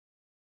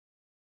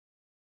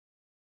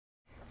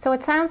So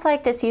it sounds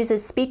like this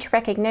uses speech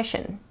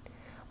recognition.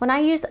 When I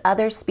use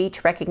other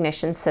speech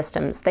recognition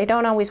systems, they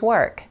don't always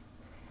work.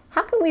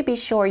 How can we be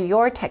sure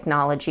your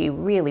technology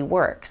really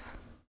works?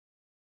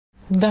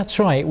 That's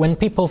right. When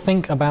people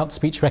think about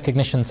speech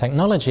recognition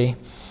technology,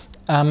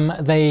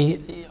 they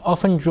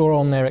often draw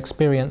on their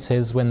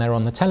experiences when they're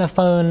on the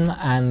telephone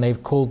and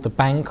they've called the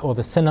bank or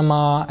the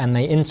cinema and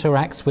they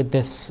interact with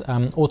this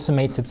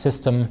automated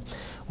system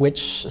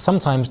which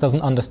sometimes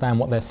doesn't understand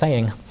what they're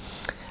saying.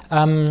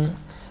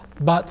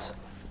 But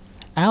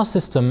our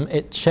system,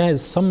 it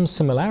shares some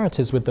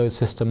similarities with those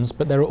systems,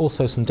 but there are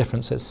also some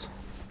differences.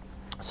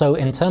 So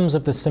in terms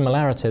of the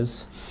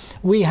similarities,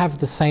 we have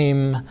the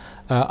same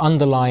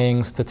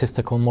underlying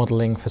statistical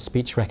modeling for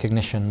speech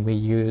recognition. We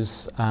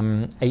use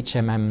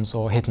HMMs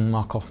or hidden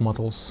Markov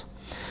models.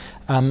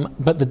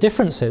 But the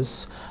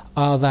differences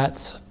are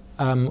that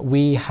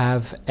we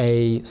have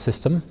a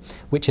system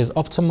which is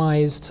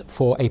optimized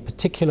for a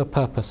particular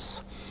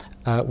purpose,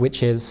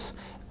 which is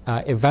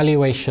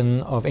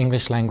evaluation of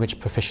English language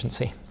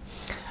proficiency.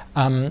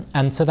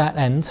 And to that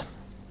end,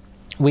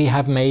 we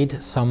have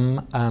made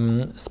some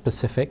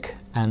specific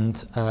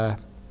and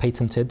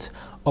patented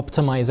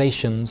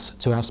optimizations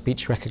to our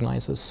speech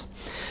recognizers.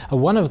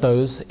 One of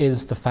those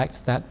is the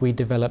fact that we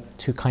develop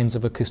two kinds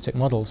of acoustic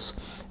models.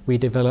 We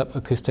develop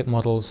acoustic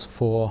models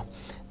for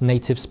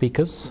native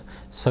speakers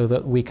so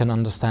that we can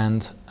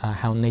understand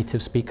how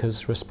native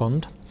speakers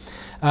respond.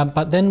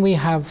 But then we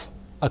have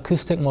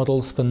acoustic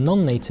models for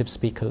non-native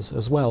speakers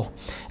as well.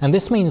 And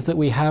this means that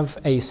we have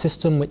a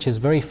system which is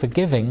very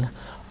forgiving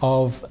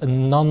of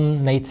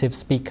non-native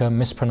speaker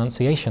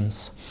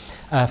mispronunciations.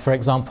 For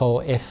example,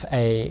 if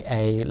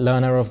a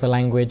learner of the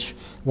language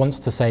wants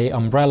to say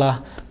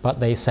umbrella, but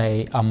they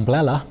say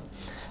umbrella,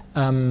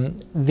 our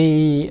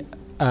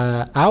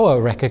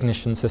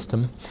recognition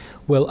system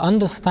will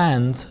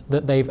understand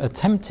that they've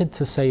attempted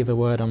to say the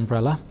word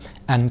umbrella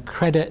and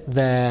credit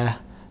their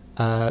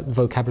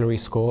vocabulary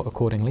score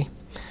accordingly.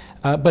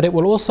 But it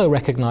will also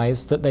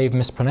recognize that they've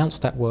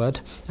mispronounced that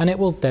word and it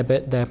will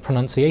debit their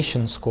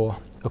pronunciation score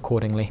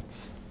accordingly.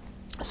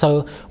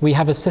 So we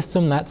have a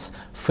system that's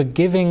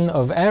forgiving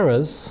of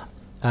errors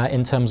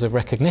in terms of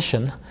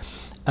recognition,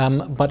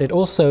 but it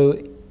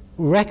also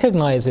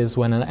recognizes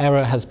when an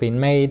error has been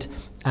made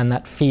and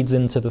that feeds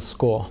into the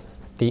score,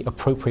 the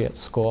appropriate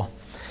score.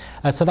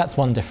 So that's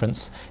one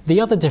difference. The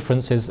other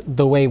difference is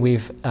the way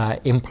we've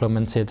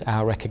implemented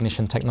our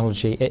recognition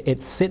technology.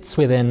 It sits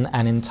within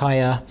an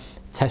entire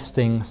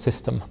testing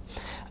system,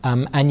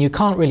 and you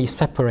can't really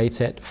separate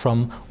it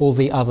from all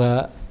the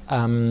other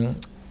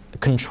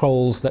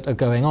controls that are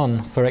going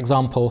on. For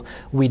example,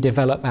 we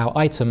develop our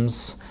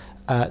items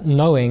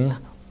knowing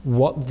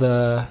what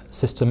the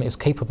system is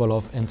capable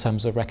of in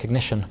terms of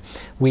recognition.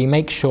 We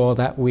make sure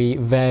that we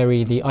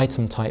vary the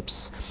item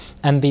types,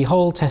 and the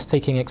whole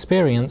test-taking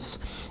experience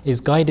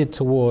is guided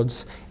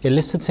towards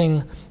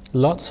eliciting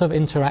lots of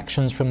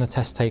interactions from the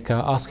test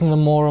taker, asking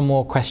them more and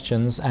more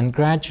questions, and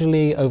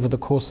gradually over the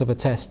course of a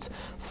test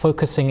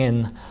focusing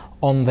in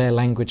on their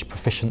language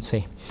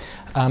proficiency.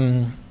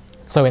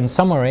 So in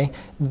summary,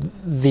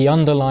 the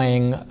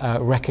underlying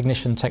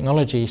recognition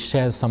technology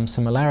shares some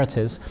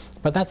similarities,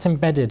 but that's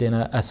embedded in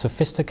a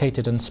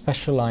sophisticated and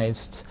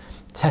specialized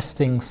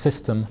testing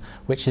system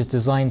which is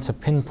designed to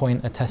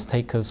pinpoint a test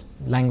taker's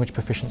language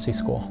proficiency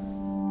score.